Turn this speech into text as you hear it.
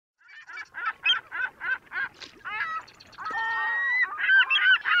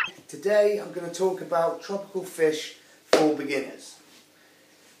Today I'm going to talk about tropical fish for beginners.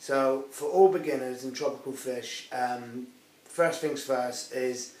 So for all beginners in tropical fish, first things first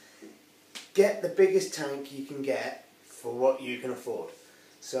is get the biggest tank you can get for what you can afford.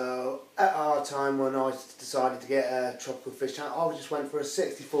 So at our time when I decided to get a tropical fish tank, I just went for a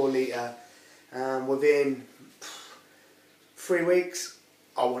 64 litre, and within 3 weeks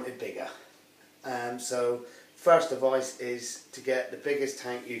I wanted bigger. So first advice is to get the biggest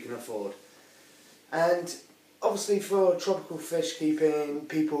tank you can afford. And obviously for tropical fish keeping,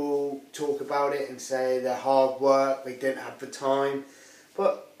 people talk about it and say they're hard work, they didn't have the time.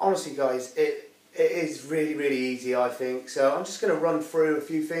 But honestly guys, it is really easy, I think. So I'm just going to run through a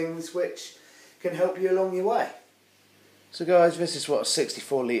few things which can help you along your way. So guys, this is what a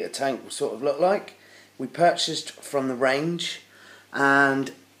 64 litre tank will sort of look like. We purchased from the range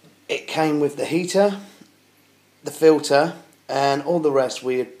and it came with the heater, the filter, and all the rest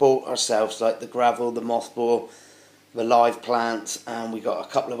we had bought ourselves, like the gravel, the mothball, the live plants, and we got a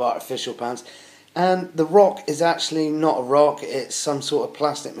couple of artificial plants. And the rock is actually not a rock, it's some sort of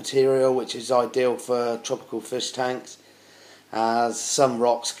plastic material which is ideal for tropical fish tanks, as some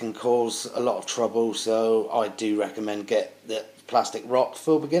rocks can cause a lot of trouble, so I do recommend get the plastic rock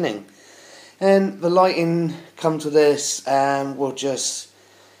for beginning. And the lighting comes with this, and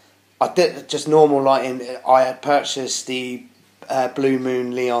I did just normal lighting. I had purchased the Blue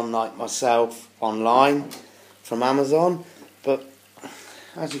Moon Neon light myself online from Amazon, but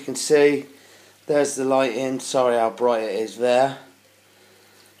as you can see, there's the lighting. Sorry how bright it is there.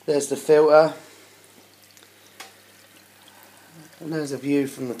 There's the filter, and there's a view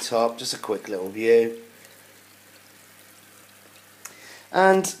from the top, just a quick little view.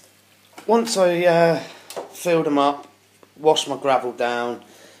 And once I filled them up, washed my gravel down,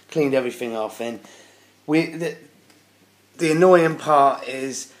 cleaned everything off, and the annoying part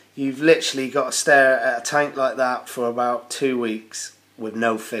is you've literally got to stare at a tank like that for about 2 weeks with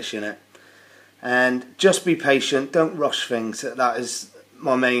no fish in it. And just be patient, don't rush things. That is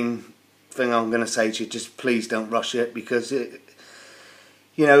my main thing I'm going to say to you. Just please don't rush it, because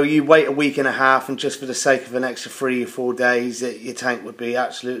you wait a week and a half and just for the sake of an extra 3 or 4 days your tank would be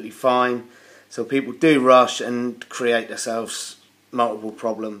absolutely fine. So people do rush and create themselves multiple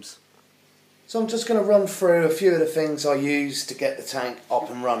problems. So I'm just going to run through a few of the things I used to get the tank up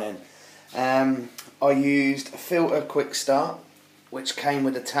and running. I used a filter quick start which came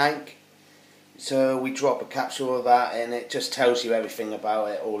with the tank. So we drop a capsule of that and it just tells you everything about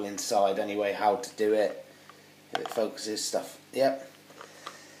it all inside anyway, how to do it. It focuses stuff. Yep.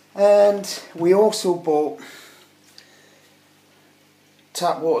 And we also bought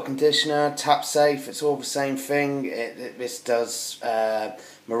tap water conditioner, tap safe. It's all the same thing. This does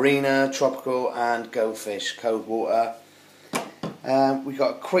marina, tropical and go fish, cold water. We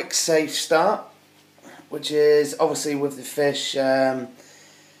got a quick safe start, which is obviously with the fish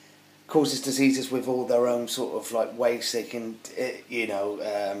causes diseases with all their own sort of like waste. They can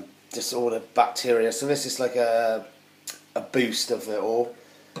just all the bacteria. So this is like a boost of it all.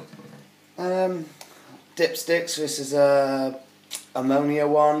 Dipsticks. This is a ammonia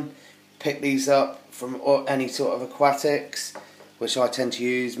one. Pick these up from any sort of aquatics, which I tend to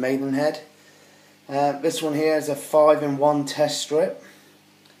use Maidenhead. This one here is a 5-in-1 test strip,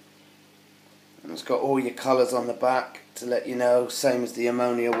 and it's got all your colours on the back to let you know, same as the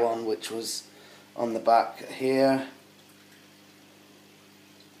ammonia one which was on the back here.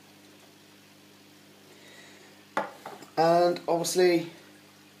 And obviously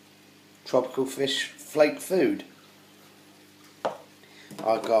tropical fish flake food.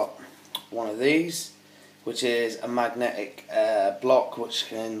 I've got one of these, which is a magnetic block which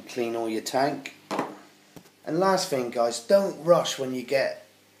can clean all your tank. And last thing guys, don't rush when you get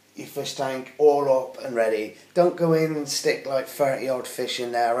your fish tank all up and ready. Don't go in and stick like 30 odd fish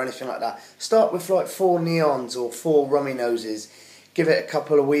in there or anything like that. Start with like 4 neons or 4 rummy noses, give it a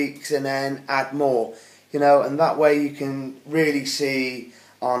couple of weeks and then add more, and that way you can really see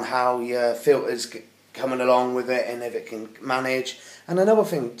on how your filter's coming along with it and if it can manage. And another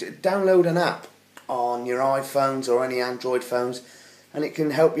thing, download an app on your iPhones or any Android phones, and it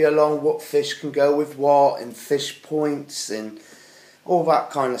can help you along what fish can go with what and fish points and all that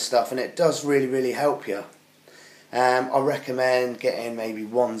kind of stuff, and it does really help you. I recommend getting maybe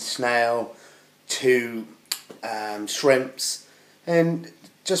 1 snail, 2 shrimps, and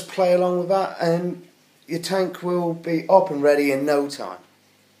just play along with that, and your tank will be up and ready in no time.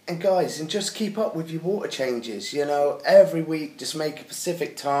 And guys, and just keep up with your water changes. Every week just make a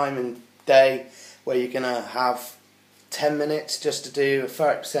specific time and day where you're going to have 10 minutes just to do a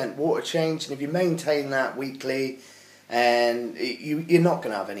 30% water change, and if you maintain that weekly and you're not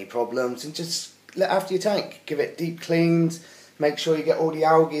going to have any problems. And just let after your tank, give it deep cleans, make sure you get all the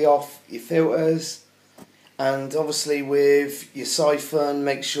algae off your filters, and obviously with your siphon,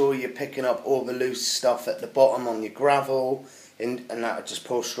 make sure you're picking up all the loose stuff at the bottom on your gravel, and that'll just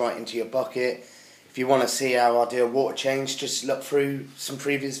pour straight into your bucket. If you want to see how I do a water change, just look through some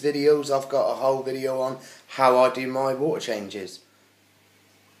previous videos. I've got a whole video on how I do my water changes.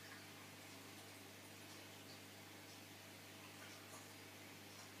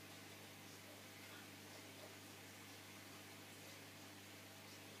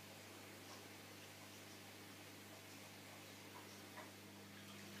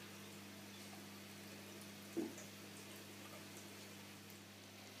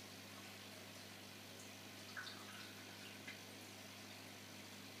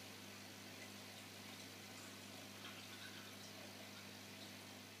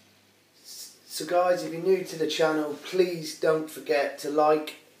 So guys, if you're new to the channel, please don't forget to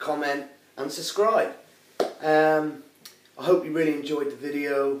like, comment and subscribe. I hope you really enjoyed the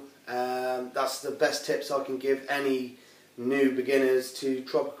video. That's the best tips I can give any new beginners to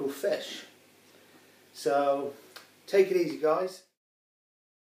tropical fish. So take it easy guys.